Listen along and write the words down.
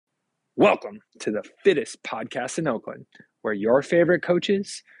Welcome to the fittest podcast in Oakland, where your favorite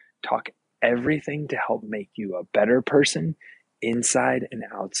coaches talk everything to help make you a better person inside and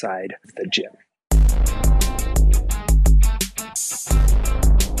outside the gym.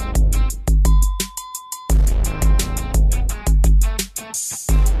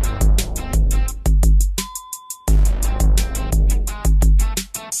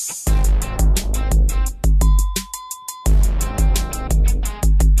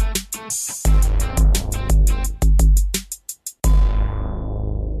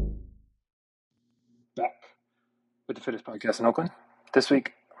 Back with the fittest podcast in Oakland. This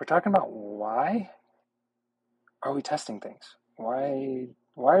week, we're talking about why are we testing things? Why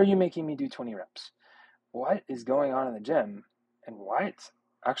are you making me do 20 reps? What is going on in the gym, and why it's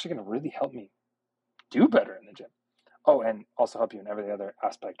actually going to really help me do better in the gym. Oh, and also help you in every other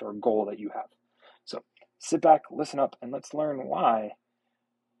aspect or goal that you have. So sit back, listen up, and let's learn why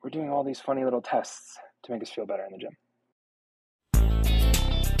we're doing all these funny little tests to make us feel better in the gym.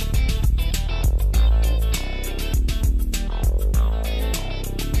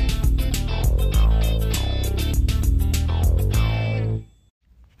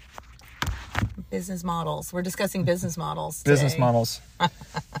 Business models. We're discussing business models today. Business models.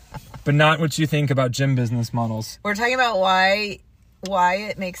 But not what you think about gym business models. We're talking about why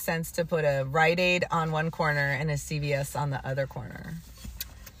it makes sense to put a Rite Aid on one corner and a CVS on the other corner.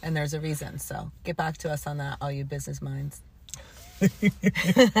 And there's a reason. So get back to us on that, all you business minds.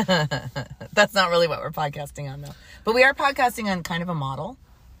 That's not really what we're podcasting on, though. But we are podcasting on kind of a model.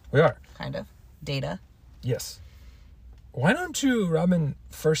 We are. Kind of. Data. Yes. Why don't you, Robyn,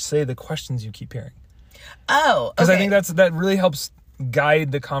 first say the questions you keep hearing? Oh, okay. Because I think that really helps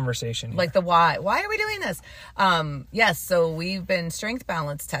guide the conversation here. Like the why. Why are we doing this? Yes, so we've been strength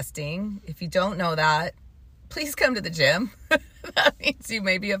balance testing. If you don't know that, please come to the gym. That means you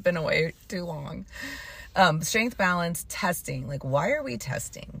maybe have been away too long. Strength balance testing. Like, why are we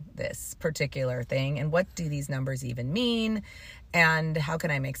testing this particular thing? And what do these numbers even mean? And how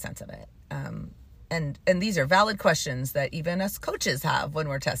can I make sense of it? And these are valid questions that even us coaches have when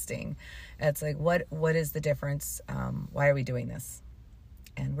we're testing. It's like, what is the difference? Why are we doing this?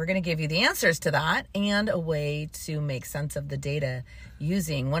 And we're going to give you the answers to that and a way to make sense of the data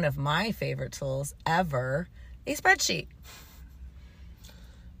using one of my favorite tools ever, a spreadsheet.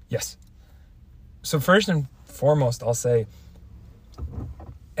 Yes. So first and foremost, I'll say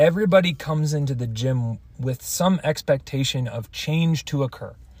everybody comes into the gym with some expectation of change to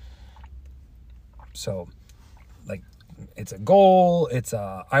occur. So, like, it's a goal,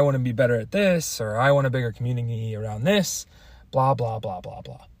 I want to be better at this, or I want a bigger community around this, blah, blah, blah, blah,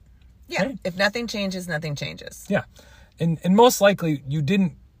 blah. Yeah, right? If nothing changes, nothing changes. Yeah, and most likely you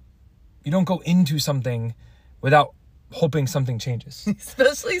don't go into something without hoping something changes.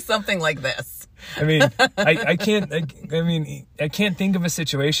 Especially something like this. I mean, I can't think of a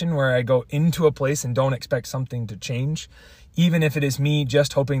situation where I go into a place and don't expect something to change. Even if it is me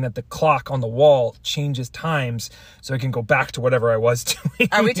just hoping that the clock on the wall changes times so I can go back to whatever I was doing.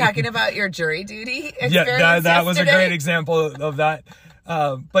 Are we talking about your jury duty experience? Yeah, that was a yesterday? great example of that.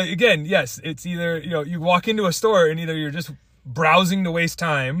 But again, yes, it's either, you walk into a store and either you're just browsing to waste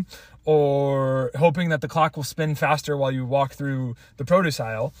time or hoping that the clock will spin faster while you walk through the produce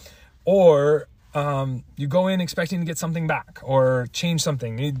aisle, or you go in expecting to get something back or change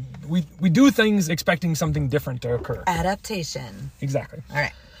something. We do things expecting something different to occur. Adaptation. Exactly. All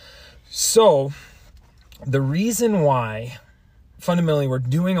right. So the reason why fundamentally we're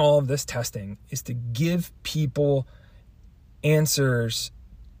doing all of this testing is to give people answers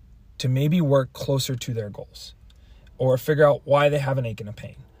to maybe work closer to their goals, or figure out why they have an ache and a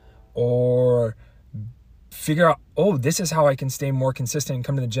pain, or figure out, oh, this is how I can stay more consistent and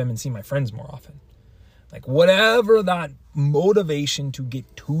come to the gym and see my friends more often. Like, whatever that motivation to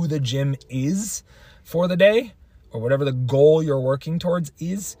get to the gym is for the day, or whatever the goal you're working towards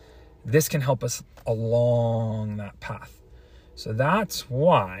is, this can help us along that path. So that's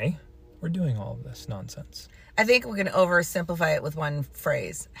why we're doing all of this nonsense. I think we can oversimplify it with one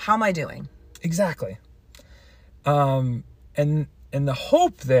phrase. How am I doing? Exactly. And the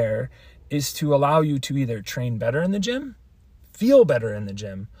hope there is to allow you to either train better in the gym, feel better in the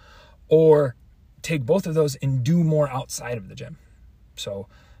gym, or take both of those and do more outside of the gym. So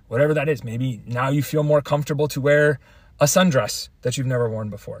whatever that is, maybe now you feel more comfortable to wear a sundress that you've never worn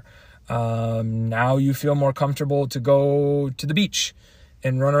before. Now you feel more comfortable to go to the beach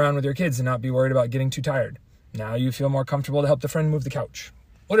and run around with your kids and not be worried about getting too tired. Now you feel more comfortable to help the friend move the couch.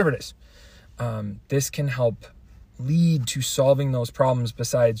 Whatever it is. This can help lead to solving those problems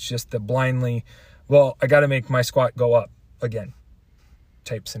besides just the blindly, well, I got to make my squat go up again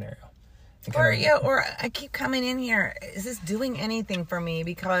type scenario. Or I keep coming in here. Is this doing anything for me?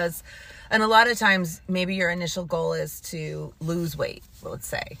 Because, and a lot of times, maybe your initial goal is to lose weight, let's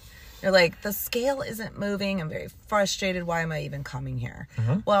say. You're like, the scale isn't moving. I'm very frustrated. Why am I even coming here?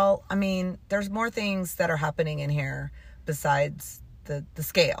 Well, I mean, there's more things that are happening in here besides the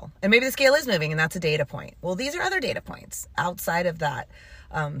scale. And maybe the scale is moving and that's a data point. Well, these are other data points outside of that.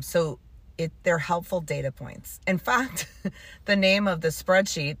 So they're helpful data points. In fact, the name of the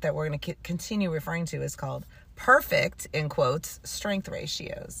spreadsheet that we're going to continue referring to is called Perfect, in quotes, Strength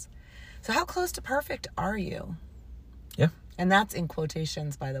Ratios. So how close to perfect are you? Yeah. And that's in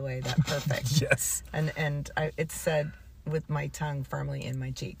quotations, by the way, that perfect. Yes. And it's said with my tongue firmly in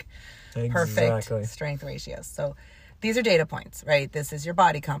my cheek. Exactly. Perfect strength ratios. So these are data points, right? This is your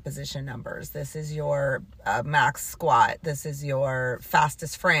body composition numbers. This is your max squat. This is your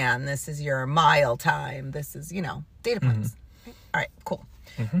fastest Fran. This is your mile time. This is, data points. Right? All right, cool.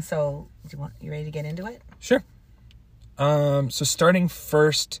 So you ready to get into it? Sure. So starting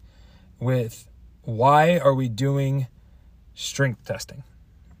first with, why are we doing strength testing?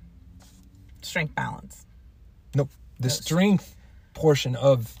 Strength balance. Nope. The strength portion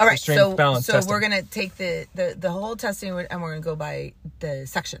of all right, the strength balance so testing. We're going to take the whole testing and we're going to go by the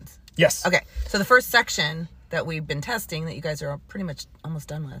sections. Yes. Okay. So the first section that we've been testing that you guys are pretty much almost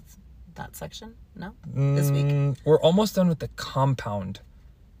done with, that section? No? This week? We're almost done with the compound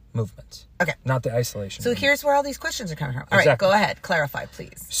movements. Okay. Not the isolation. So here's where all these questions are coming from. All right, Exactly. go ahead. Clarify,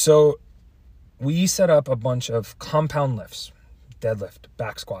 please. So we set up a bunch of compound lifts, deadlift,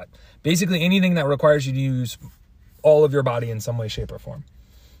 back squat, basically anything that requires you to use all of your body in some way, shape, or form.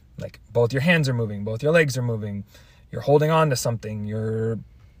 Like both your hands are moving, both your legs are moving, you're holding on to something, you're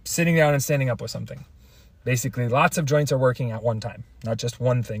sitting down and standing up with something. Basically, lots of joints are working at one time, not just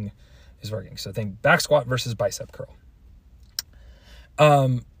one thing is working. So think back squat versus bicep curl.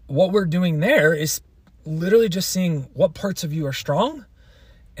 What we're doing there is literally just seeing what parts of you are strong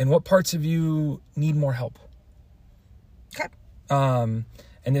and what parts of you need more help. Okay.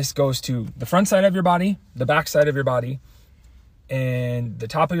 And this goes to the front side of your body, the back side of your body, and the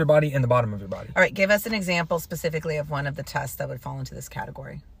top of your body and the bottom of your body. All right, give us an example specifically of one of the tests that would fall into this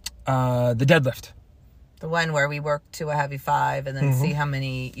category. The deadlift. The one where we work to a heavy 5 and then see how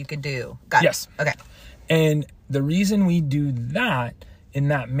many you can do. Got it. Yes. Okay. And the reason we do that in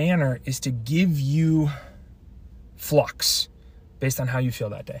that manner is to give you flux based on how you feel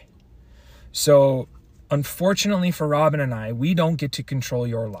that day. So unfortunately for Robyn and I, we don't get to control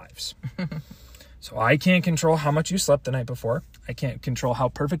your lives. So I can't control how much you slept the night before. I can't control how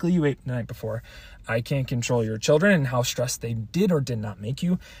perfectly you ate the night before. I can't control your children and how stressed they did or did not make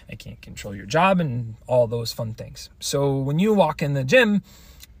you. I can't control your job and all those fun things. So when you walk in the gym,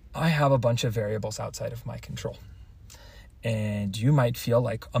 I have a bunch of variables outside of my control. And you might feel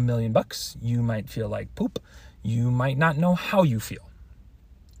like $1,000,000. You might feel like poop. You might not know how you feel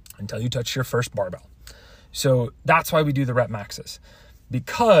until you touch your first barbell. So that's why we do the rep maxes,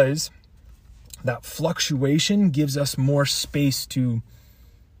 because that fluctuation gives us more space to,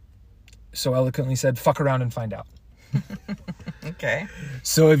 so eloquently said, fuck around and find out. Okay.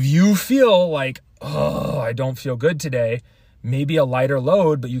 So if you feel like, oh, I don't feel good today, maybe a lighter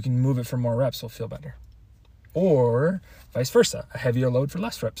load, but you can move it for more reps will feel better. Or vice versa, a heavier load for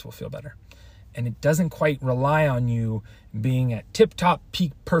less reps will feel better. And it doesn't quite rely on you being at tip-top,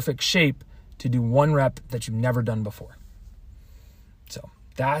 peak, perfect shape to do one rep that you've never done before. So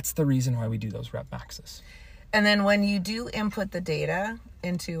that's the reason why we do those rep maxes. And then when you do input the data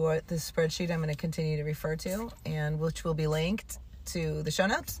into the spreadsheet I'm going to continue to refer to, and which will be linked to the show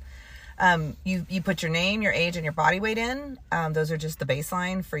notes, you put your name, your age, and your body weight in. Those are just the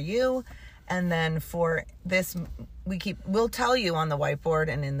baseline for you. And then for this, we'll tell you on the whiteboard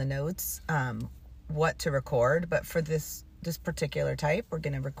and in the notes what to record. But for this particular type, we're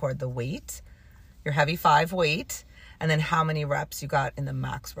going to record the weight, your heavy 5 weight, and then how many reps you got in the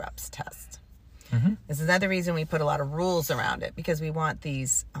max reps test. This is another reason we put a lot of rules around it, because we want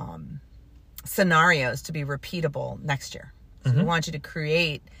these scenarios to be repeatable next year. So we want you to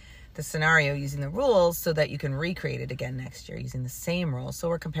create the scenario using the rules so that you can recreate it again next year using the same rules. So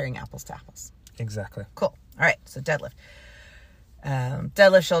we're comparing apples to apples. Exactly. Cool. All right. So deadlift.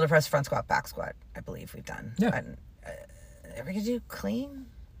 Deadlift, shoulder press, front squat, back squat, I believe we've done. Yeah. And, are we going to do clean?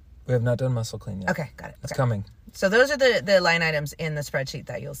 We have not done muscle clean yet. Okay. Got it. It's okay. coming. So those are the line items in the spreadsheet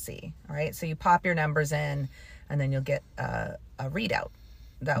that you'll see. All right. So you pop your numbers in and then you'll get a readout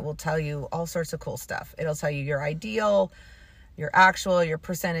that will tell you all sorts of cool stuff. It'll tell you your ideal, your actual, your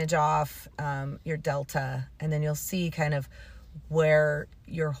percentage off, your delta, and then you'll see kind of where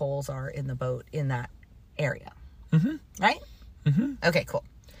your holes are in the boat in that area. Right? Okay, cool.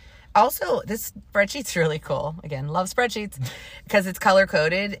 Also, this spreadsheet's really cool. Again, love spreadsheets because it's color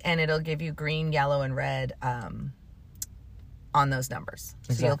coded and it'll give you green, yellow, and red on those numbers.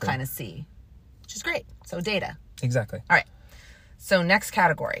 So Exactly. you'll kind of see, which is great. So data. Exactly. All right. So next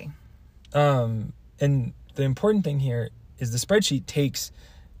category. And the important thing here is the spreadsheet takes,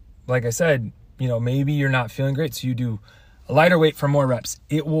 like I said, maybe you're not feeling great, so you do a lighter weight for more reps.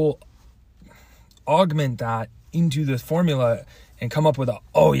 It will augment that into the formula and come up with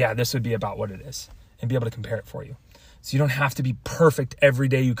this would be about what it is, and be able to compare it for you. So you don't have to be perfect every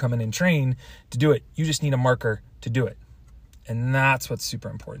day you come in and train to do it. You just need a marker to do it. And that's what's super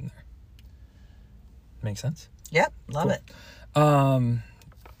important there. Make sense? Yep. Love it.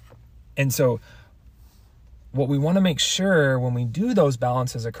 And so what we want to make sure when we do those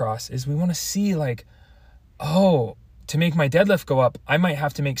balances across is we want to see to make my deadlift go up, I might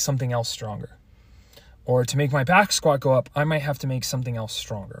have to make something else stronger. Or to make my back squat go up, I might have to make something else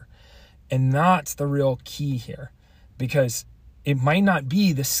stronger. And that's the real key here, because it might not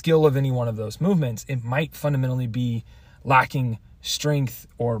be the skill of any one of those movements. It might fundamentally be lacking strength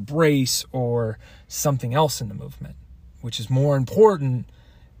or brace or something else in the movement, which is more important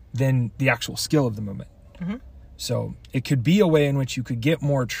than the actual skill of the movement. Mm-hmm. So it could be a way in which you could get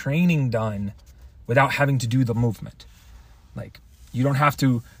more training done without having to do the movement. Like, you don't have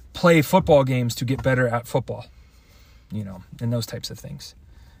to play football games to get better at football, and those types of things.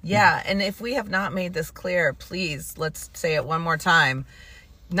 Yeah. And if we have not made this clear, please, let's say it one more time.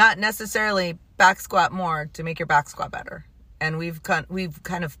 Not necessarily back squat more to make your back squat better. And we've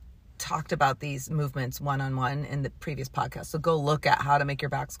kind of talked about these movements one-on-one in the previous podcast. So go look at how to make your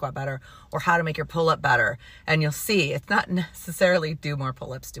back squat better or how to make your pull-up better. And you'll see it's not necessarily do more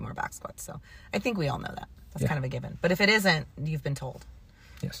pull-ups, do more back squats. So I think we all know that. That's kind of a given. But if it isn't, you've been told.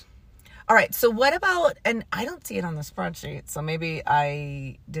 Yes. All right. So what about, and I don't see it on the spreadsheet, so maybe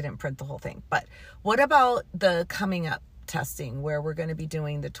I didn't print the whole thing, but what about the coming up testing where we're going to be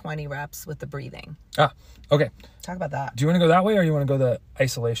doing the 20 reps with the breathing? Okay. Talk about that. Do you want to go that way, or you want to go the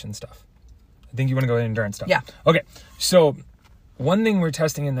isolation stuff? I think you want to go the endurance stuff. Yeah. Okay. So one thing we're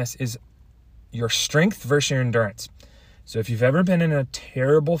testing in this is your strength versus your endurance. So if you've ever been in a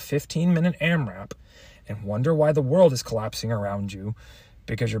terrible 15-minute AMRAP and wonder why the world is collapsing around you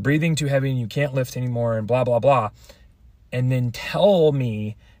because you're breathing too heavy and you can't lift anymore and blah, blah, blah, and then tell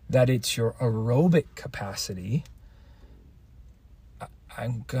me that it's your aerobic capacity,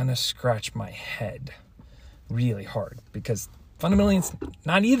 I'm going to scratch my head really hard, because fundamentally it's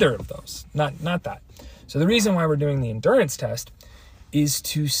not either of those, not that. So the reason why we're doing the endurance test is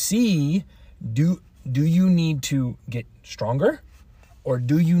to see, do you need to get stronger, or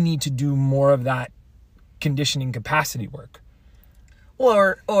do you need to do more of that conditioning capacity work?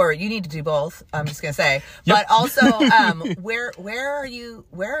 Or you need to do both. I'm just gonna say, Yep. but also, where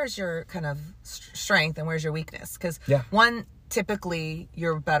is your kind of strength and where's your weakness? Because one, typically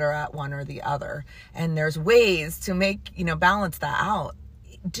you're better at one or the other, and there's ways to make balance that out.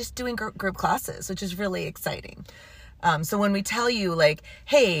 Just doing group classes, which is really exciting. So when we tell you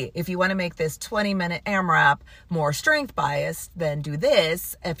hey, if you want to make this 20-minute AMRAP more strength biased, then do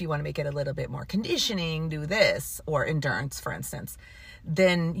this. If you want to make it a little bit more conditioning, do this, or endurance, for instance,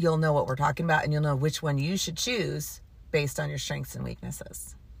 then you'll know what we're talking about and you'll know which one you should choose based on your strengths and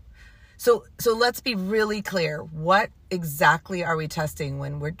weaknesses. So let's be really clear. What exactly are we testing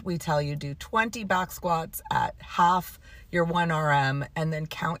when we tell you do 20 back squats at half your 1 RM and then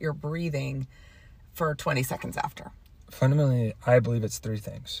count your breathing for 20 seconds after? Fundamentally, I believe it's 3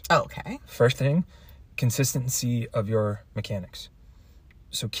 things. Okay. First thing, consistency of your mechanics.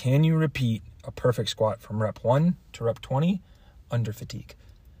 So can you repeat a perfect squat from rep 1 to rep 20 under fatigue?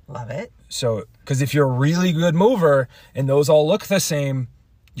 Love it. So, because if you're a really good mover and those all look the same,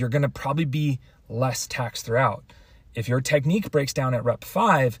 you're going to probably be less taxed throughout. If your technique breaks down at rep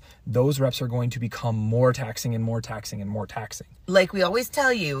 5, those reps are going to become more taxing and more taxing and more taxing. Like we always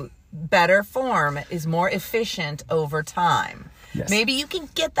tell you, better form is more efficient over time. Yes. Maybe you can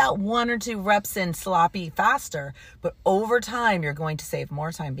get that 1 or 2 reps in sloppy faster, but over time, you're going to save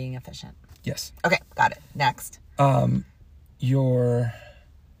more time being efficient. Yes. Okay, got it. Next. Your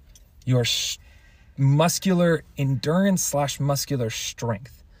muscular endurance / muscular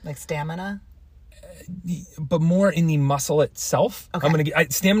strength. Like stamina? But more in the muscle itself. Okay. I'm going to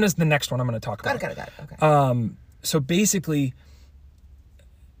get, stamina is the next one I'm going to talk about. Got it. Okay. So basically,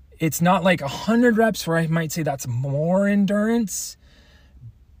 it's not like 100 reps where I might say that's more endurance,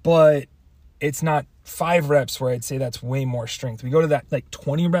 but it's not 5 reps where I'd say that's way more strength. We go to that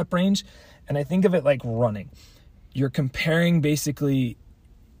 20 rep range, and I think of it like running. You're comparing basically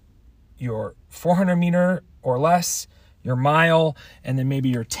your 400 meter or less your mile, and then maybe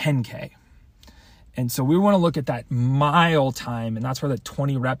your 10K. And so we want to look at that mile time, and that's where the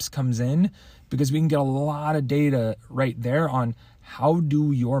 20 reps comes in, because we can get a lot of data right there on how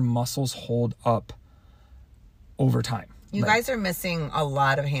do your muscles hold up over time. You guys are missing a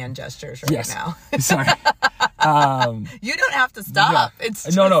lot of hand gestures right now. Sorry. You don't have to stop. Yeah. It's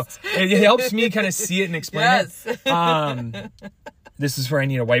just... No. It helps me kind of see it and explain it. This is where I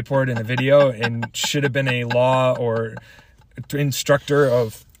need a whiteboard and a video, and should have been a law or instructor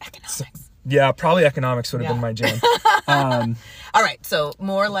of economics. Yeah, probably economics would have been my jam. All right, so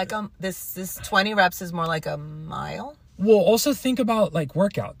more like this 20 reps is more like a mile. Well, also think about like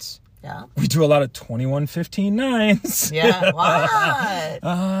workouts. Yeah. We do a lot of 21, 15, 9s. Yeah. What?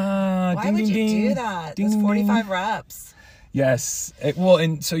 Why ding, would ding, you ding. do that? Ding, That's 45 ding. reps. Yes.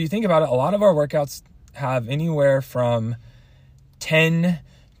 And so you think about it, a lot of our workouts have anywhere from 10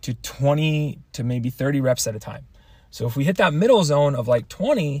 to 20 to maybe 30 reps at a time. So if we hit that middle zone of like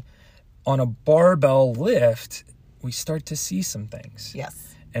 20 on a barbell lift, we start to see some things.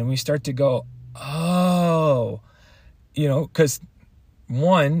 Yes. And we start to go, oh, because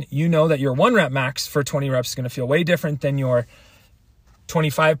one, that your 1 rep max for 20 reps is going to feel way different than your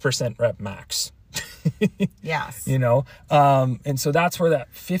 25% rep max. Yes. And so that's where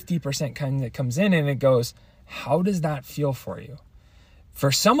that 50% kind of comes in, and it goes, how does that feel for you?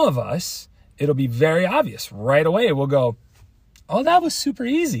 For some of us, it'll be very obvious right away. We'll go, oh, that was super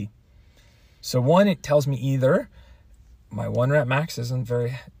easy. So one, it tells me either my 1 rep max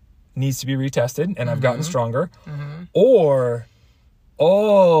needs to be retested and I've gotten stronger, or,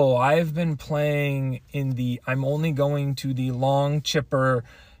 I've been playing I'm only going to the long chipper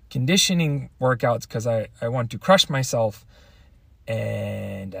conditioning workouts because I want to crush myself,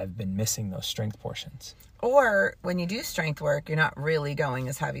 and I've been missing those strength portions. Or when you do strength work, you're not really going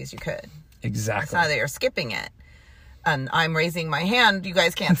as heavy as you could. Exactly. It's not that you're skipping it. And I'm raising my hand. You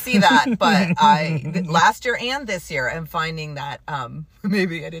guys can't see that, but last year and this year, I'm finding that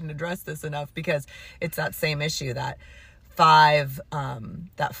maybe I didn't address this enough, because it's that same issue that 5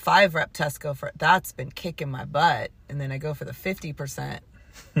 rep test that's been kicking my butt. And then I go for the 50%,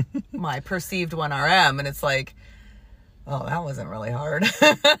 my perceived 1RM, and it's like, oh, that wasn't really hard.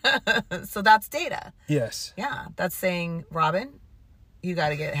 So that's data. Yes. Yeah. That's saying, Robyn, you got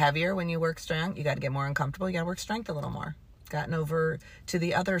to get heavier when you work strength. You got to get more uncomfortable. You got to work strength a little more. Gotten over to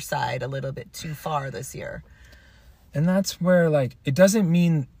the other side a little bit too far this year. And that's where, it doesn't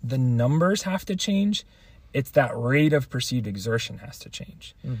mean the numbers have to change. It's that rate of perceived exertion has to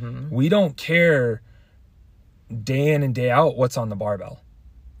change. Mm-hmm. We don't care day in and day out what's on the barbell.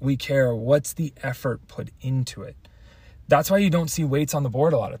 We care what's the effort put into it. That's why you don't see weights on the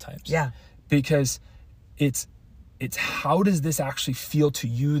board a lot of times. Yeah. Because it's how does this actually feel to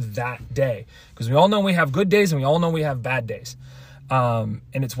you that day? Because we all know we have good days and we all know we have bad days. And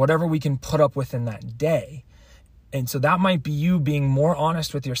it's whatever we can put up with in that day. And so that might be you being more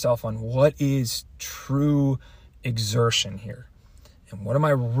honest with yourself on what is true exertion here. And what am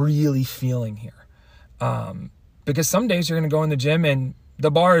I really feeling here? Because some days you're going to go in the gym and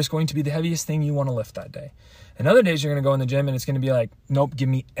the bar is going to be the heaviest thing you want to lift that day. And other days you're going to go in the gym and it's going to be like, nope, give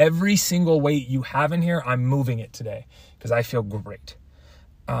me every single weight you have in here. I'm moving it today because I feel great.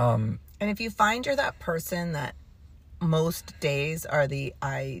 And if you find you're that person that most days are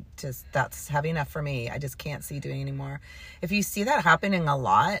that's heavy enough for me, I just can't see doing anymore. If you see that happening a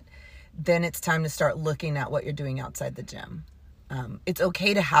lot, then it's time to start looking at what you're doing outside the gym. It's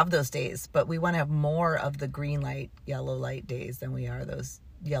okay to have those days, but we want to have more of the green light, yellow light days than we are those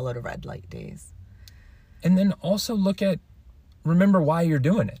yellow to red light days. And then also remember why you're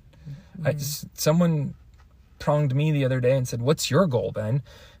doing it. Mm-hmm. Someone pronged me the other day and said, "What's your goal, Ben?"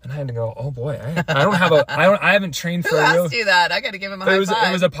 And I had to go, "Oh boy, I haven't trained for Who a real." asked you that? I got to give him a high five.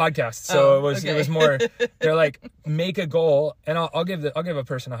 It was a podcast, so it was more. They're like, make a goal, and I'll give a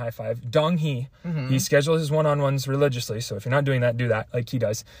person a high five. Dong Hee, he schedules his one-on-ones religiously. So if you're not doing that, do that like he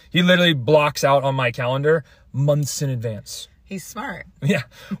does. He literally blocks out on my calendar months in advance. He's smart. Yeah.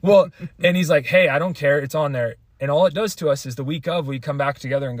 Well, and he's like, "Hey, I don't care. It's on there." And all it does to us is the week of, we come back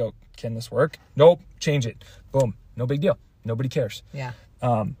together and go, "Can this work? Nope. Change it. Boom. No big deal. Nobody cares." Yeah.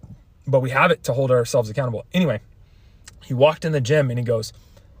 But we have it to hold ourselves accountable. Anyway, he walked in the gym and he goes,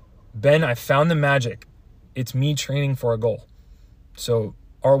 "Ben, I found the magic. It's me training for a goal." So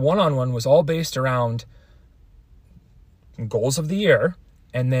our one-on-one was all based around goals of the year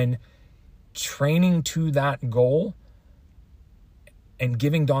and then training to that goal and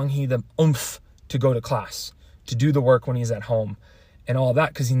giving Dong-hee the oomph to go to class, to do the work when he's at home and all that,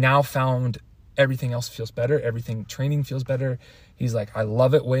 because he now found everything else feels better. Training feels better. He's like, I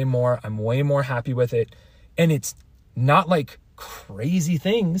love it way more. I'm way more happy with it. And it's not like crazy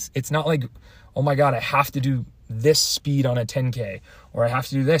things. It's not like, oh my God, I have to do this speed on a 10K or I have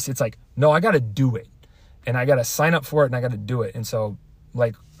to do this. It's like, no, I got to do it and I got to sign up for it and I got to do it. And so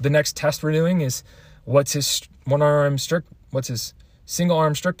like the next test we're doing is what's his what's his single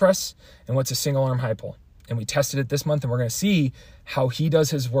arm strict press and what's his single arm high pull. And we tested it this month and we're going to see how he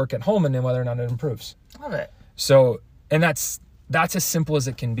does his work at home and then whether or not it improves. Love it. So, and that's as simple as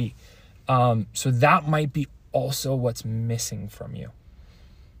it can be. So that might be also what's missing from you.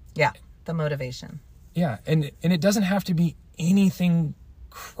 Yeah. The motivation. Yeah. And it doesn't have to be anything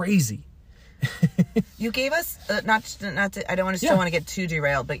crazy. You gave us, not to, I don't want to still want to get too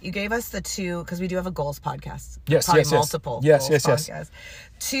derailed, but you gave us the two, because we do have a goals podcast. Yes, Probably yes, multiple yes. goals Yes. podcasts.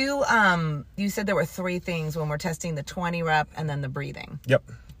 Two, you said there were 3 things when we're testing the 20 rep and then the breathing. Yep.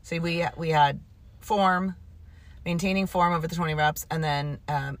 So we had form, maintaining form over the 20 reps, and then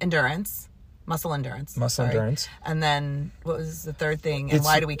endurance, muscle endurance. Endurance. And then what was the third thing? And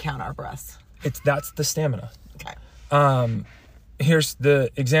why do we count our breaths? That's the stamina. Okay. Here's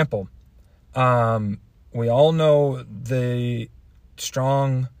the example. We all know the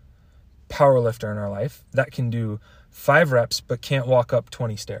strong power lifter in our life that can do 5 reps but can't walk up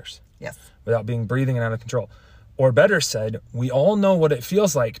 20 stairs. Yes. Without being breathing and out of control. Or better said, we all know what it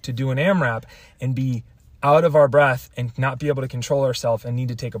feels like to do an AMRAP and be out of our breath and not be able to control ourselves and need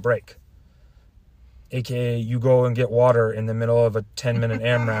to take a break. AKA you go and get water in the middle of a 10-minute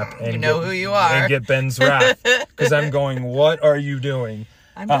AMRAP and you know who you are. And get Ben's wrath. Because I'm going, what are you doing?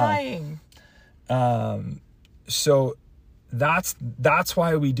 I'm dying. So that's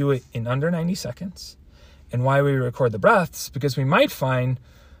why we do it in under 90 seconds and why we record the breaths, because we might find,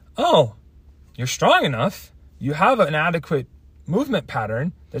 oh, you're strong enough. You have an adequate movement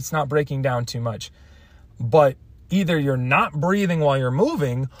pattern that's not breaking down too much, but either you're not breathing while you're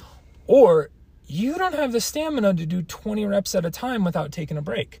moving or you don't have the stamina to do 20 reps at a time without taking a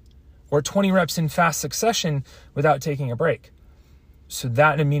break, or 20 reps in fast succession without taking a break. So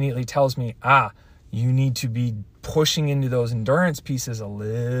that immediately tells me, you need to be pushing into those endurance pieces a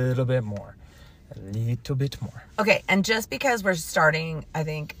little bit more. Okay, and just because we're starting, I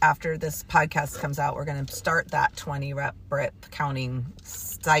think after this podcast comes out, we're going to start that 20 rep counting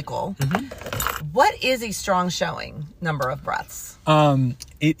cycle. Mm-hmm. What is a strong showing number of breaths?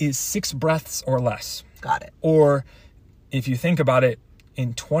 It is 6 breaths or less. Got it. Or if you think about it,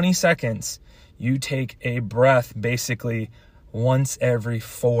 in 20 seconds, you take a breath basically once every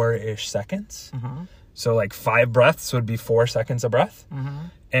 4-ish seconds. Mm-hmm. So like 5 breaths would be 4 seconds a breath. Mm-hmm.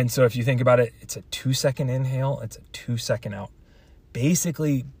 And so if you think about it, it's a 2-second inhale, it's a 2-second out.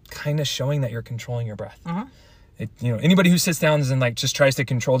 Basically kind of showing that you're controlling your breath. Mm-hmm. Anybody who sits down and like just tries to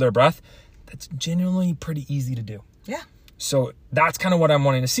control their breath, that's genuinely pretty easy to do. Yeah. So that's kind of what I'm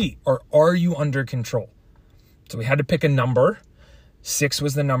wanting to see. Or are you under control? So we had to pick a number. 6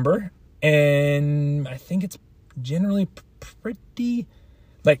 was the number. And I think it's generally pretty,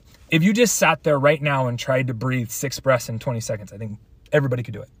 like if you just sat there right now and tried to breathe 6 breaths in 20 seconds, I think everybody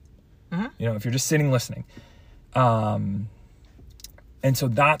could do it. Mm-hmm. If you're just sitting listening. And so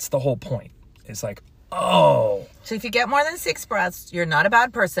that's the whole point. It's like, oh. So if you get more than 6 breaths, you're not a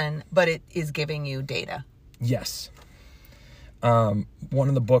bad person, but it is giving you data. Yes. One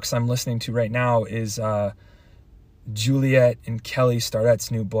of the books I'm listening to right now is Juliet and Kelly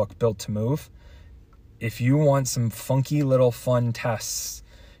Starrett's new book, Built to Move. If you want some funky little fun tests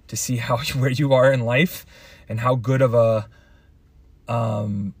to see where you are in life and how good of a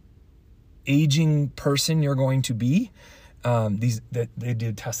aging person you're going to be, they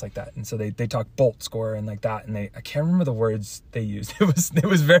do tests like that. And so they talk Bolt score and like that. And I can't remember the words they used. It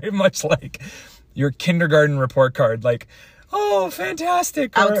was very much like your kindergarten report card, like, oh,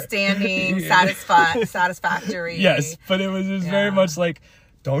 fantastic. Outstanding, satisfactory. Yes, but it was very much like,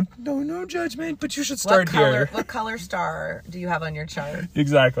 no judgment, but you should start here. What color star do you have on your chart?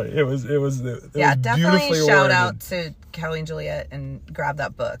 Exactly. It was definitely shout out to Kelly and Juliet and grab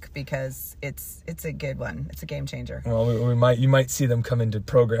that book because it's a good one. It's a game changer. Well, you might see them come into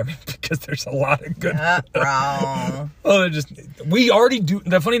programming because there's a lot of good. Wrong. Well, we already do.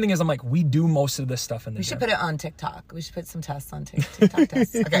 The funny thing is, I'm like, we do most of this stuff in the We gym. should put it on TikTok. We should put some tests on TikTok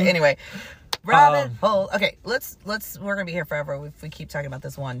tests. Okay. Anyway. Rabbit hole. Okay, let's. We're gonna be here forever if we keep talking about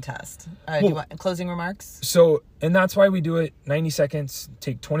this one test. Do you want closing remarks? So, and that's why we do it 90 seconds.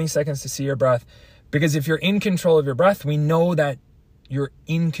 Take 20 seconds to see your breath, because if you're in control of your breath, we know that you're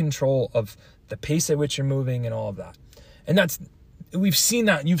in control of the pace at which you're moving and all of that. And we've seen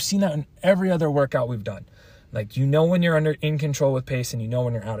that. You've seen that in every other workout we've done. Like when you're in control with pace, and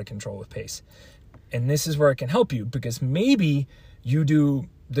when you're out of control with pace. And this is where it can help you, because maybe you do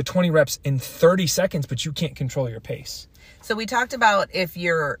the 20 reps in 30 seconds, but you can't control your pace. So we talked about if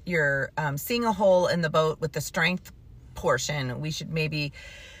you're seeing a hole in the boat with the strength portion, we should maybe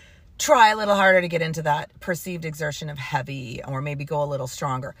try a little harder to get into that perceived exertion of heavy, or maybe go a little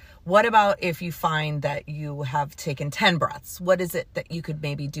stronger. What about if you find that you have taken 10 breaths? What is it that you could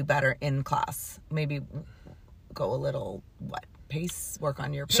maybe do better in class? Maybe go a little, pace, work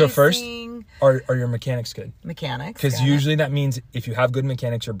on your pacing. So first, are your mechanics good? Mechanics. Because usually that means if you have good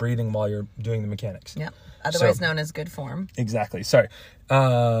mechanics, you're breathing while you're doing the mechanics. Yep. Otherwise known as good form. Exactly. Sorry.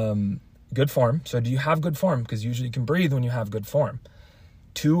 Good form. So do you have good form? Because usually you can breathe when you have good form.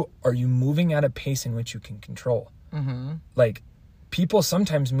 2, are you moving at a pace in which you can control? Mm-hmm. Like, people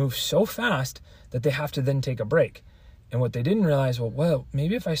sometimes move so fast that they have to then take a break. And what they didn't realize, well,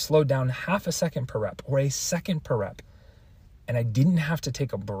 maybe if I slowed down half a second per rep or a second per rep, and I didn't have to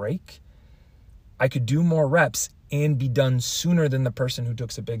take a break, I could do more reps and be done sooner than the person who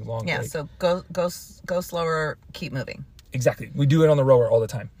took a big, long break. Yeah, so go slower, keep moving. Exactly. We do it on the rower all the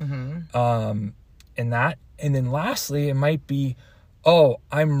time. Mm-hmm. And then lastly, it might be,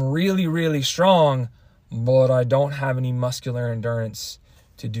 I'm really, really strong, but I don't have any muscular endurance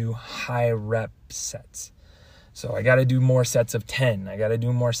to do high rep sets. So I got to do more sets of 10. I got to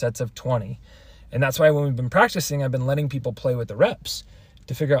do more sets of 20. And that's why when we've been practicing, I've been letting people play with the reps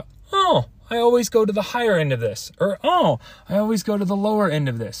to figure out, I always go to the higher end of this. Or, I always go to the lower end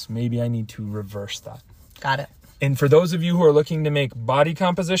of this. Maybe I need to reverse that. Got it. And for those of you who are looking to make body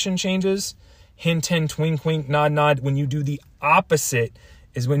composition changes, hint, hint, wink, wink, nod, nod. When you do the opposite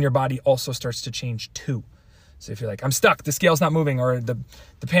is when your body also starts to change too. So if you're like, I'm stuck, the scale's not moving, or the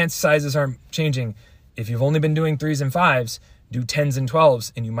pants sizes aren't changing. If you've only been doing 3s and 5s, do 10s and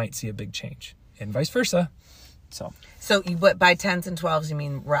 12s, and you might see a big change. And vice versa. So but by 10s and 12s, you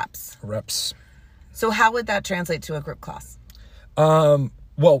mean reps? Reps. So how would that translate to a group class?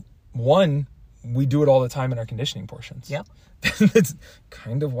 Well, one, we do it all the time in our conditioning portions. Yep. That's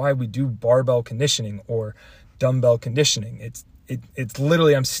kind of why we do barbell conditioning or dumbbell conditioning. It's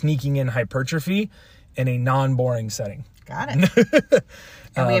literally, I'm sneaking in hypertrophy in a non-boring setting. Got it.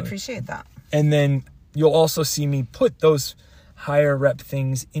 And we appreciate that. And then you'll also see me put those higher rep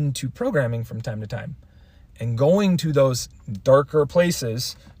things into programming from time to time. And going to those darker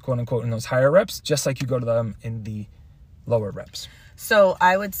places, quote unquote, in those higher reps, just like you go to them in the lower reps. So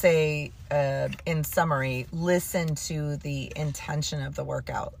I would say, in summary, listen to the intention of the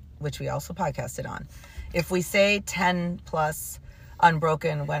workout, which we also podcasted on. If we say 10 plus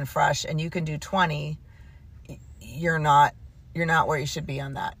unbroken when fresh, and you can do 20, you're not where you should be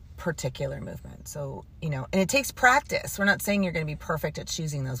on that particular movement. So, and it takes practice. We're not saying you're going to be perfect at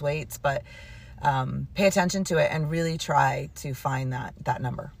choosing those weights, but pay attention to it and really try to find that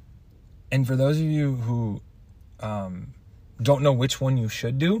number. And for those of you who don't know which one you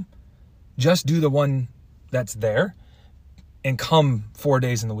should do, just do the one that's there and come 4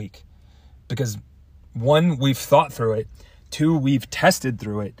 days in the week. Because 1, we've thought through it. 2, we've tested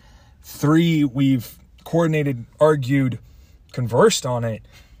through it. 3, we've coordinated, argued, conversed on it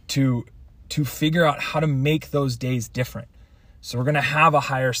to figure out how to make those days different. So we're going to have a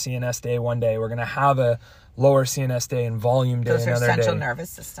higher CNS day one day. We're going to have a lower CNS day and volume day another day. Those are central nervous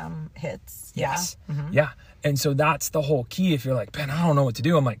system hits. Yes. Yeah. Mm-hmm. Yeah. And so that's the whole key. If you're like, Ben, I don't know what to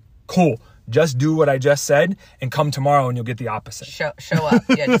do. I'm like, cool. Just do what I just said and come tomorrow and you'll get the opposite. Show up.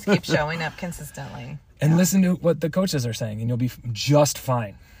 Yeah, just keep showing up consistently. And listen to what the coaches are saying and you'll be just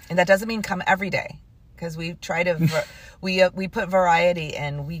fine. And that doesn't mean come every day, because we try to, we put variety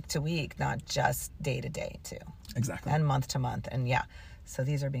in week to week, not just day to day too. Exactly. And month to month. And so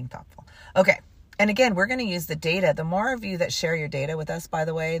these are being thoughtful. Okay. And again, we're going to use the data. The more of you that share your data with us, by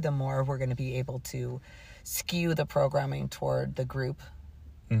the way, the more we're going to be able to skew the programming toward the group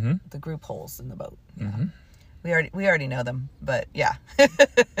holes in the boat. Mm-hmm. We already know them, but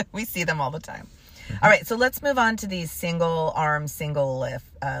we see them all the time. Mm-hmm. All right, so let's move on to these single arm, single lift,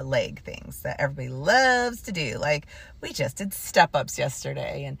 leg things that everybody loves to do. Like we just did step ups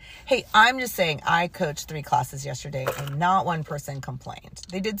yesterday, and hey, I'm just saying I coached 3 classes yesterday, and not one person complained.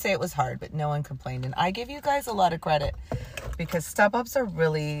 They did say it was hard, but no one complained, and I give you guys a lot of credit because step ups are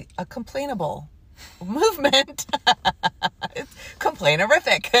really a complainable movement. It's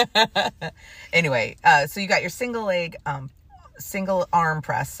complainerific. Anyway, so you got your single arm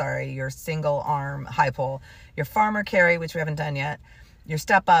press, your single arm high pull, your farmer carry, which we haven't done yet, your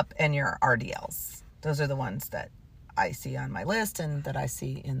step up, and your RDLs. Those are the ones that I see on my list and that I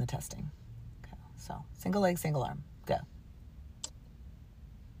see in the testing. Okay, so single leg, single arm, go.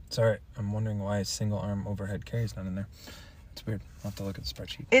 Sorry, I'm wondering why single arm overhead carry is not in there. It's weird. I'll have to look at the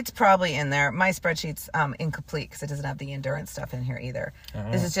spreadsheet. It's probably in there. My spreadsheet's incomplete because it doesn't have the endurance stuff in here either.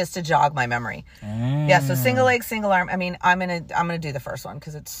 This is just to jog my memory. Yeah, so single leg, single arm. I mean, I'm gonna do the first one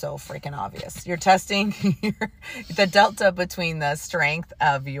because it's so freaking obvious. You're testing the delta between the strength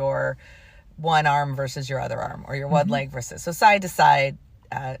of your one arm versus your other arm, or your one leg versus, so side to side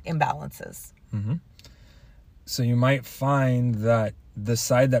imbalances. So you might find that the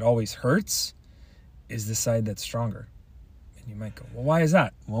side that always hurts is the side that's stronger. And you might go, well, why is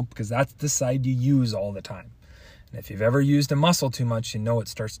that? Well, because that's the side you use all the time. And if you've ever used a muscle too much, you know it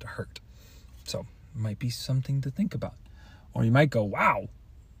starts to hurt. So it might be something to think about. Or you might go, wow,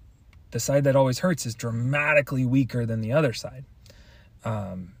 the side that always hurts is dramatically weaker than the other side.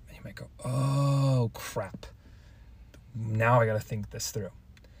 And you might go, oh, crap. Now I got to think this through.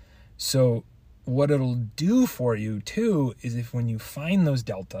 So what it'll do for you too is if when you find those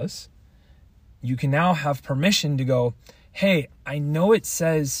deltas, you can now have permission to go, hey, I know it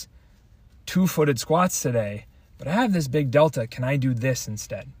says 2-footed squats today, but I have this big delta. Can I do this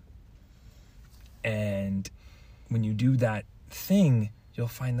instead? And when you do that thing, you'll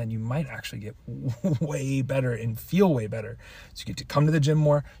find that you might actually get way better and feel way better. So you get to come to the gym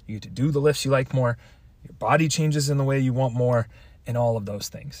more, you get to do the lifts you like more, your body changes in the way you want more, and all of those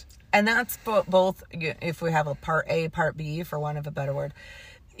things. And that's both, if we have a part A, part B, for want of a better word,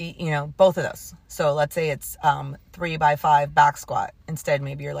 both of those. So let's say it's 3x5 back squat. Instead,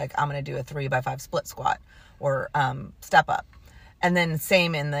 maybe you're like, I'm going to do a 3x5 split squat or step up. And then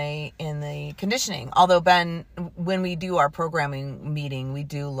same in the conditioning. Although, Ben, when we do our programming meeting, we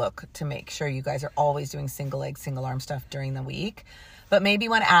do look to make sure you guys are always doing single leg, single arm stuff during the week. But maybe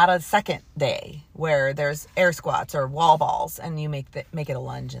you want to add a second day where there's air squats or wall balls, and you make it a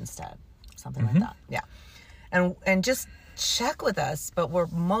lunge instead, something like that. Yeah, and just check with us. But we're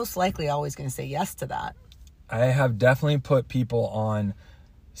most likely always going to say yes to that. I have definitely put people on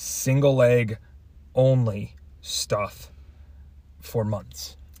single leg only stuff for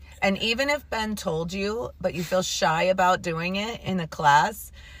months. And even if Ben told you, but you feel shy about doing it in a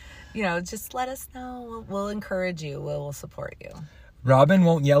class, just let us know. We'll encourage you. We'll support you. Robyn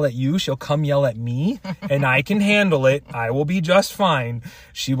won't yell at you. She'll come yell at me, and I can handle it. I will be just fine.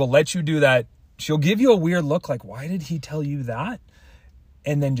 She will let you do that. She'll give you a weird look like, why did he tell you that?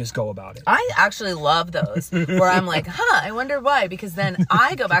 And then just go about it. I actually love those where I'm like, I wonder why. Because then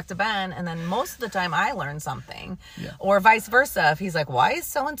I go back to Ben, and then most of the time I learn something. Yeah. Or vice versa. If he's like, why is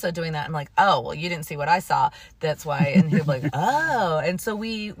so-and-so doing that? I'm like, oh, well, you didn't see what I saw. That's why. And he'll be like, oh. And so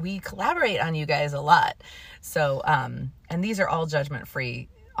we collaborate on you guys a lot. So, and these are all judgment-free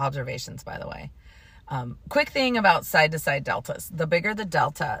observations, by the way. Quick thing about side-to-side deltas. The bigger the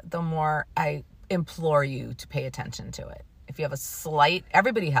delta, the more I implore you to pay attention to it. If you have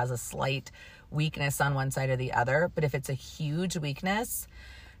everybody has a slight weakness on one side or the other, but if it's a huge weakness,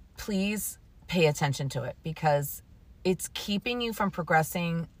 please pay attention to it, because it's keeping you from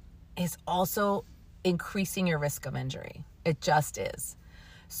progressing. Is also increasing your risk of injury. It just is.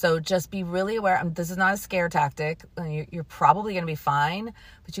 So just be really aware. This is not a scare tactic. You're probably going to be fine,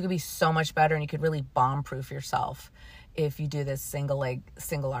 but you could be so much better, and you could really bomb-proof yourself if you do this single leg,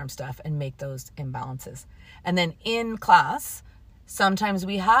 single arm stuff and make those imbalances. And then in class, sometimes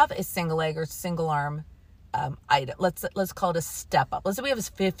we have a single leg or single arm item. Let's call it a step up. Let's say we have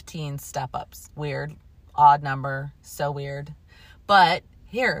 15 step ups. Weird, odd number, so weird. But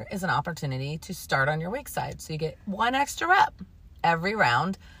here is an opportunity to start on your weak side. So you get one extra rep every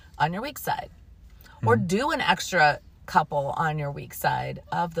round on your weak side. Or do an extra couple on your weak side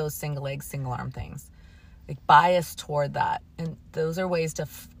of those single leg, single arm things. Like bias toward that. And those are ways to...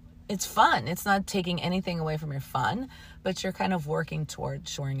 It's fun. It's not taking anything away from your fun, but you're kind of working toward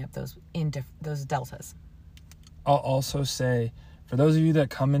shoring up those deltas. I'll also say, for those of you that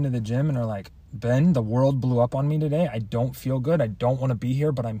come into the gym and are like, Ben, the world blew up on me today. I don't feel good. I don't want to be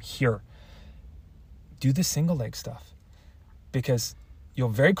here, but I'm here. Do the single leg stuff, because you'll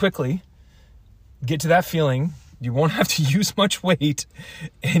very quickly get to that feeling. You won't have to use much weight,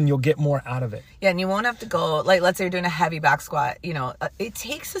 and you'll get more out of it. Yeah, and you won't have to go, like, let's say you're doing a heavy back squat. It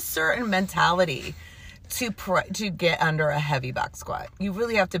takes a certain mentality to get under a heavy back squat. You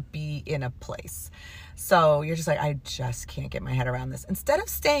really have to be in a place. So you're just like, I just can't get my head around this. Instead of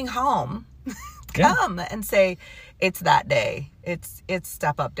staying home, come and say, it's that day. It's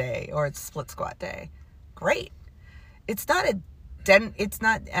step up day, or it's split squat day. Great. It's not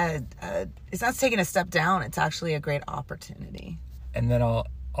taking a step down. It's actually a great opportunity. And then I'll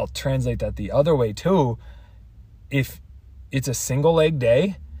translate that the other way too. If it's a single leg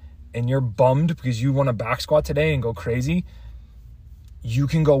day and you're bummed because you want to back squat today and go crazy, you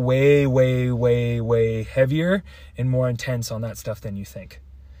can go way, way, way, way heavier and more intense on that stuff than you think.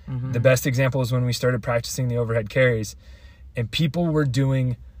 The best example is when we started practicing the overhead carries, and people were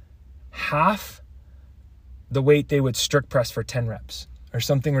doing half the weight they would strict press for 10 reps or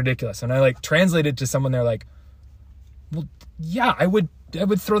something ridiculous. And I like translated to someone, they're like, well, yeah, I would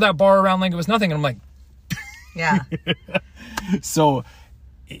throw that bar around like it was nothing. And I'm like, Yeah. so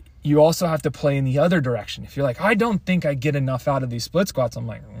you also have to play in the other direction. If you're like, I don't think I get enough out of these split squats, I'm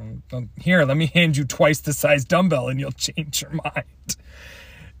like, here, let me hand you twice the size dumbbell and you'll change your mind.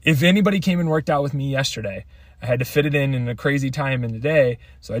 If anybody came and worked out with me yesterday, I had to fit it in a crazy time in the day.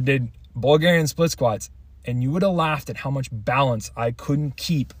 So I did Bulgarian split squats, and you would have laughed at how much balance I couldn't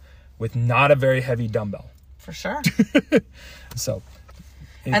keep with not a very heavy dumbbell. For sure. So.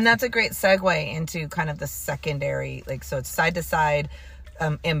 And that's a great segue into kind of the secondary, like, so it's side to side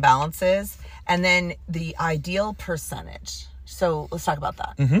imbalances, and then the ideal percentage. So let's talk about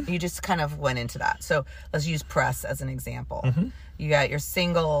that. You just kind of went into that. So let's use press as an example. You got your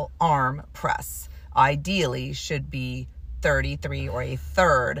single arm press. Ideally should be 33 or a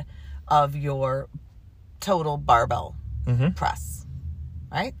third of your total barbell press,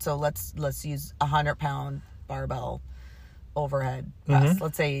 right? So let's use 100-pound barbell overhead press.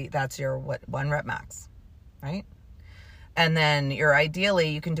 Let's say that's your 1 rep max, right? And then ideally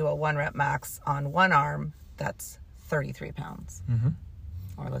you can do a 1 rep max on one arm that's 33 pounds,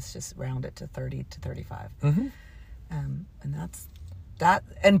 or let's just round it to 30 to 35. And that's that,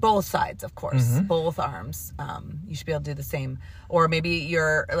 and both sides, of course, both arms. You should be able to do the same. Or maybe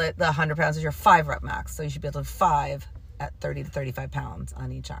the 100 pounds is your 5 rep max, so you should be able to do 5 at 30 to 35 pounds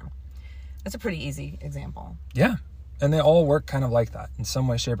on each arm. That's a pretty easy example. Yeah. And they all work kind of like that in some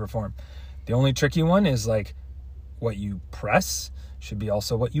way, shape, or form. The only tricky one is like what you press should be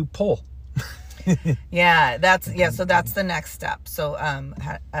also what you pull. So that's the next step. So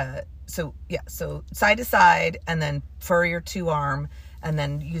so side to side, and then for your 2 arm, and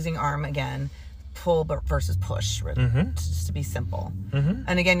then using arm again, pull versus push, just to be simple.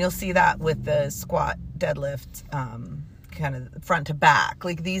 And again, you'll see that with the squat, deadlift, kind of front to back,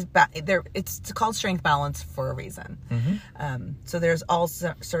 like these it's called strength balance for a reason. So there's all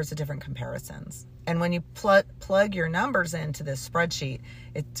sorts of different comparisons, and when you plug your numbers into this spreadsheet,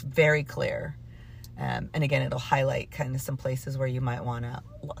 it's very clear. And again, it'll highlight kind of some places where you might want to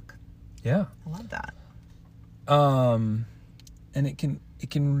look. Yeah. I love that. And it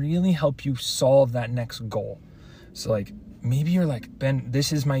can really help you solve that next goal. So like, maybe you're like, Ben,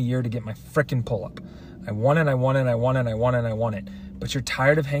 this is my year to get my frickin' pull-up. I want it. But you're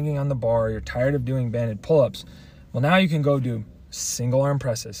tired of hanging on the bar. You're tired of doing banded pull-ups. Well, now you can go do single arm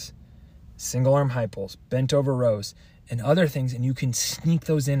presses, single arm high pulls, bent over rows, and other things. And you can sneak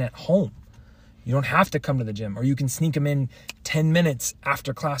those in at home. You don't have to come to the gym, or you can sneak them in 10 minutes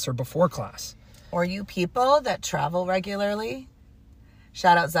after class or before class. Or you people that travel regularly,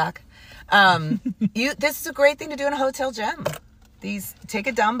 shout out Zach. This is a great thing to do in a hotel gym. Take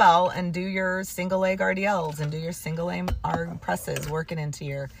a dumbbell and do your single leg RDLs and do your single arm presses, working into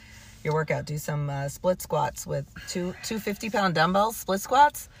your workout. Do some split squats with 250-pound dumbbells, split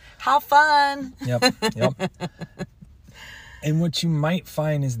squats. How fun. Yep. And what you might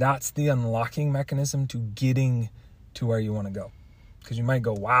find is that's the unlocking mechanism to getting to where you want to go. Because you might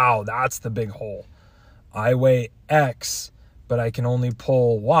go, wow, that's the big hole. I weigh X, but I can only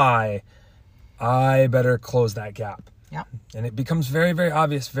pull Y. I better close that gap. Yep. And it becomes very, very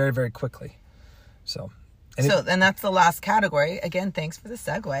obvious very, very quickly. And that's the last category. Again, thanks for the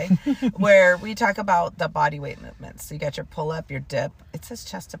segue, where we talk about the body weight movements. So you got your pull up, your dip. It says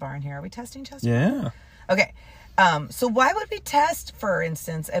chest to bar in here. Are we testing chest to bar? Yeah. Okay. So why would we test, for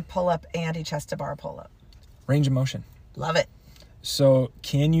instance, a pull-up and a chest-to-bar pull-up? Range of motion. Love it. So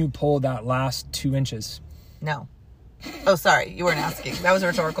can you pull that last 2 inches? No. Oh, sorry. You weren't asking. That was a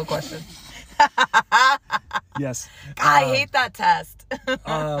rhetorical question. Yes. I hate that test.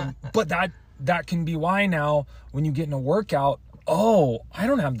 But that can be why now when you get in a workout, I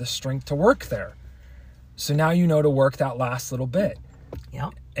don't have the strength to work there. So now you know to work that last little bit.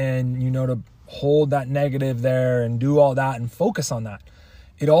 Yep. And you know to hold that negative there and do all that and focus on that.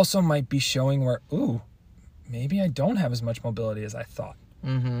 It also might be showing where, maybe I don't have as much mobility as I thought.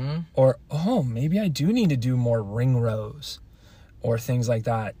 Or, maybe I do need to do more ring rows or things like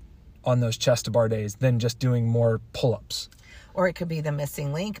that on those chest to bar days than just doing more pull-ups. Or it could be the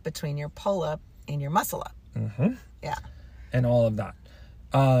missing link between your pull-up and your muscle-up. Yeah. And all of that.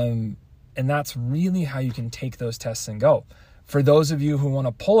 And that's really how you can take those tests and go. For those of you who want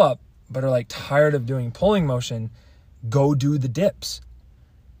to pull up but are like tired of doing pulling motion, go do the dips.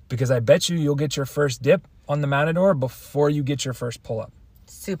 Because I bet you'll get your first dip on the Matador before you get your first pull-up.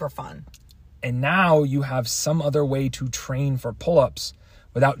 Super fun. And now you have some other way to train for pull-ups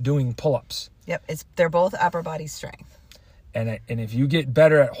without doing pull-ups. Yep, they're both upper body strength. And if you get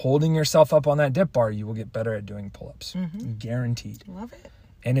better at holding yourself up on that dip bar, you will get better at doing pull-ups. Guaranteed. Love it.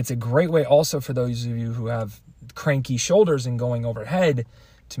 And it's a great way also for those of you who have cranky shoulders and going overhead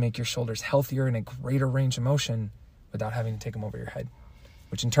to make your shoulders healthier and a greater range of motion without having to take them over your head,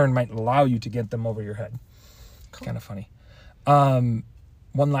 which in turn might allow you to get them over your head. Cool. Kind of funny. One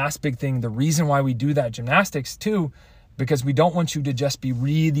last big thing, the reason why we do that gymnastics too, because we don't want you to just be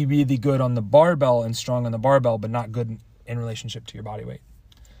really, really good on the barbell and strong on the barbell, but not good in relationship to your body weight.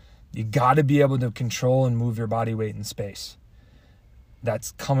 You got to be able to control and move your body weight in space.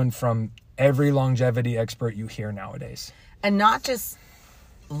 That's coming from every longevity expert you hear nowadays. And not just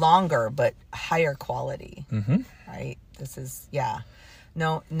longer, but higher quality, right? This is,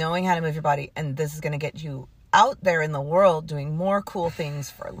 knowing how to move your body. And this is going to get you out there in the world doing more cool things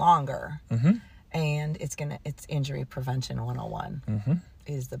for longer. And it's injury prevention 101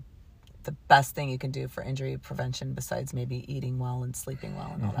 is the best thing you can do for injury prevention besides maybe eating well and sleeping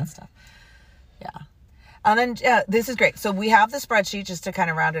well and all that stuff. Yeah. And then this is great. So we have the spreadsheet just to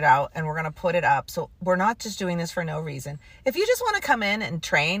kind of round it out, and we're going to put it up. So we're not just doing this for no reason. If you just want to come in and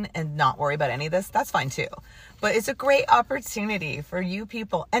train and not worry about any of this, that's fine too. But it's a great opportunity for you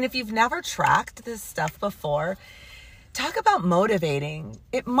people. And if you've never tracked this stuff before, talk about motivating.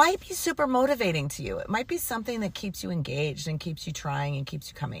 It might be super motivating to you. It might be something that keeps you engaged and keeps you trying and keeps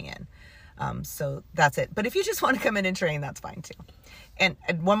you coming in. So that's it. But if you just want to come in and train, that's fine too. And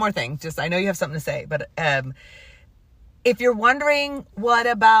one more thing, just, I know you have something to say, but if you're wondering, what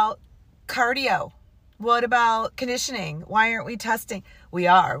about cardio? What about conditioning? Why aren't we testing? We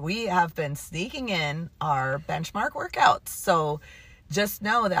have been sneaking in our benchmark workouts. So just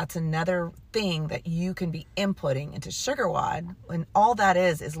know that's another thing that you can be inputting into SugarWOD. And all that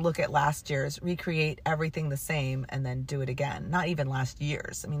is look at last year's, recreate everything the same, and then do it again. Not even last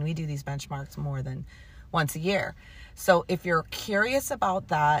year's. I mean, we do these benchmarks more than once a year. So if you're curious about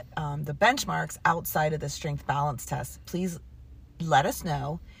that, the benchmarks outside of the strength balance test, please let us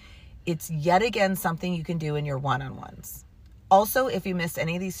know. It's yet again something you can do in your one-on-ones. Also, if you missed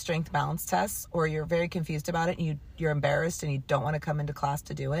any of these strength balance tests, or you're very confused about it and you're embarrassed and you don't want to come into class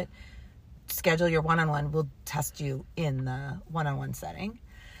to do it, schedule your one-on-one. We'll test you in the one-on-one setting.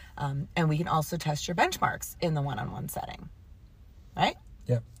 And we can also test your benchmarks in the one-on-one setting. Right?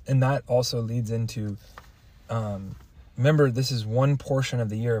 Yeah. And that also leads into, remember, this is one portion of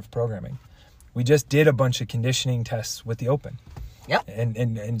the year of programming. We just did a bunch of conditioning tests with the open. Yep.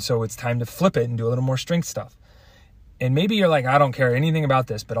 And so it's time to flip it and do a little more strength stuff. And maybe you're like, I don't care anything about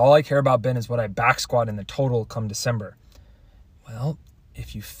this, but all I care about, Ben, is what I back squat in the total come December. Well,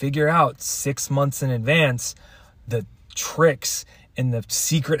 if you figure out 6 months in advance the tricks and the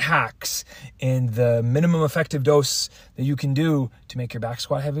secret hacks and the minimum effective dose that you can do to make your back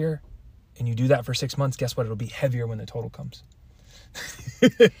squat heavier, and you do that for 6 months, guess what? It'll be heavier when the total comes.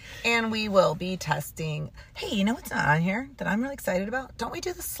 And we will be testing. Hey, you know what's not on here that I'm really excited about? Don't we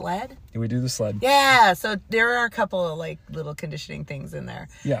do the sled? We do the sled. Yeah. So there are a couple of like little conditioning things in there.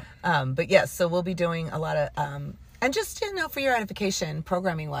 Yeah. But yes, so we'll be doing a lot of, and just, for your edification,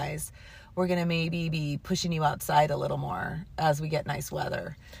 programming wise, we're going to maybe be pushing you outside a little more as we get nice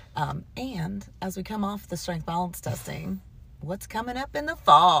weather. And as we come off the strength balance testing, what's coming up in the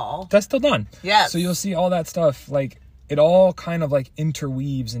fall? That's still done. Yes. So you'll see all that stuff, like, it all kind of like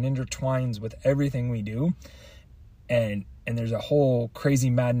interweaves and intertwines with everything we do. And there's a whole crazy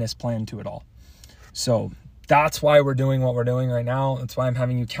madness plan to it all. So that's why we're doing what we're doing right now. That's why I'm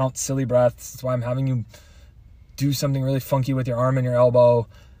having you count silly breaths. That's why I'm having you do something really funky with your arm and your elbow.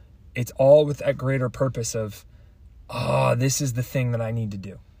 It's all with that greater purpose of, this is the thing that I need to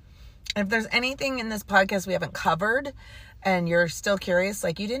do. If there's anything in this podcast we haven't covered, and you're still curious,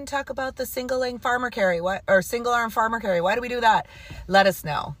 like you didn't talk about the single leg farmer carry, or single arm farmer carry. Why do we do that? Let us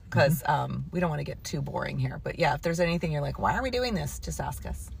know, because we don't want to get too boring here. But yeah, if there's anything you're like, why are we doing this? Just ask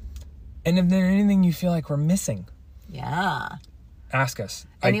us. And if there's anything you feel like we're missing, ask us.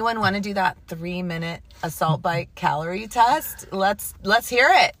 Anyone want to do that 3-minute assault bike calorie test? Let's hear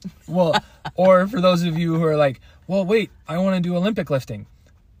it. Well, or for those of you who are like, well, wait, I want to do Olympic lifting.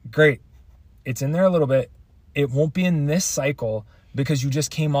 Great. It's in there a little bit. It won't be in this cycle because you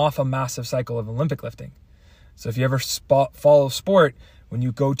just came off a massive cycle of Olympic lifting. So if you ever follow sport, when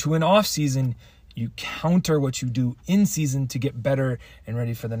you go to an off season, you counter what you do in season to get better and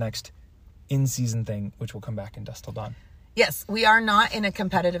ready for the next in season thing, which will come back in Dust Till Dawn. Yes, we are not in a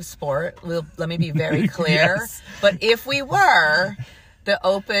competitive sport. Let me be very clear. Yes. But if we were, the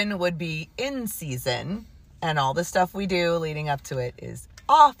Open would be in season. and all the stuff we do leading up to it is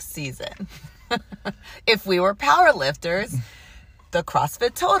off season. If we were power lifters, the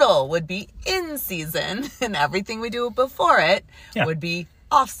CrossFit Total would be in season, and everything we do before it would be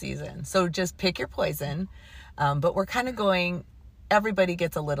off season. So just pick your poison. But we're kind of going, everybody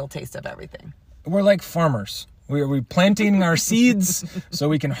gets a little taste of everything. We're like farmers. We're planting our seeds so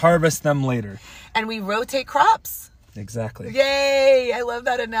we can harvest them later. And we rotate crops. Exactly. Yay! I love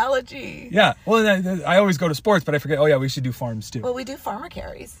that analogy. Yeah. Well, I always go to sports, but I forget, oh yeah, we should do farms too. Well, we do farmer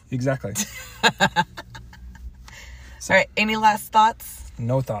carries. Exactly. All right. Any last thoughts?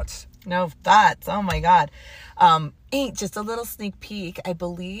 No thoughts. No thoughts. Oh my God. Just a little sneak peek. I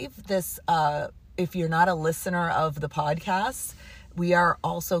believe this, if you're not a listener of the podcast, we are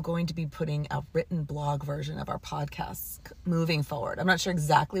also going to be putting a written blog version of our podcasts moving forward. I'm not sure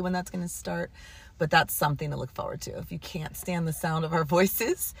exactly when that's going to start, but that's something to look forward to. If you can't stand the sound of our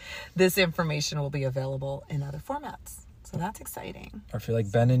voices, this information will be available in other formats. So that's exciting. Or if you're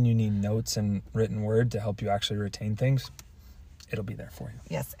like Ben and you need notes and written word to help you actually retain things, it'll be there for you.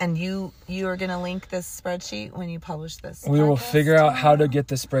 Yes. And you are going to link this spreadsheet when you publish this. We will figure out how to get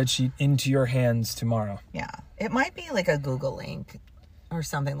the spreadsheet into your hands tomorrow. Yeah. It might be like a Google link or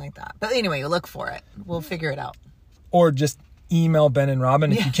something like that. But anyway, look for it. We'll figure it out. Or just email Ben and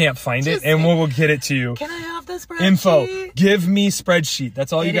Robyn if you can't find it, and we'll get it to you. Can I have the spreadsheet? Info. Give me spreadsheet.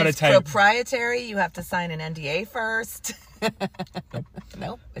 That's all you got to type. It's proprietary. You have to sign an NDA first.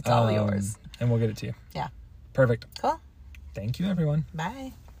 Nope. It's all yours. And we'll get it to you. Yeah. Perfect. Cool. Thank you, everyone.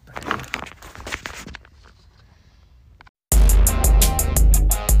 Bye. Bye.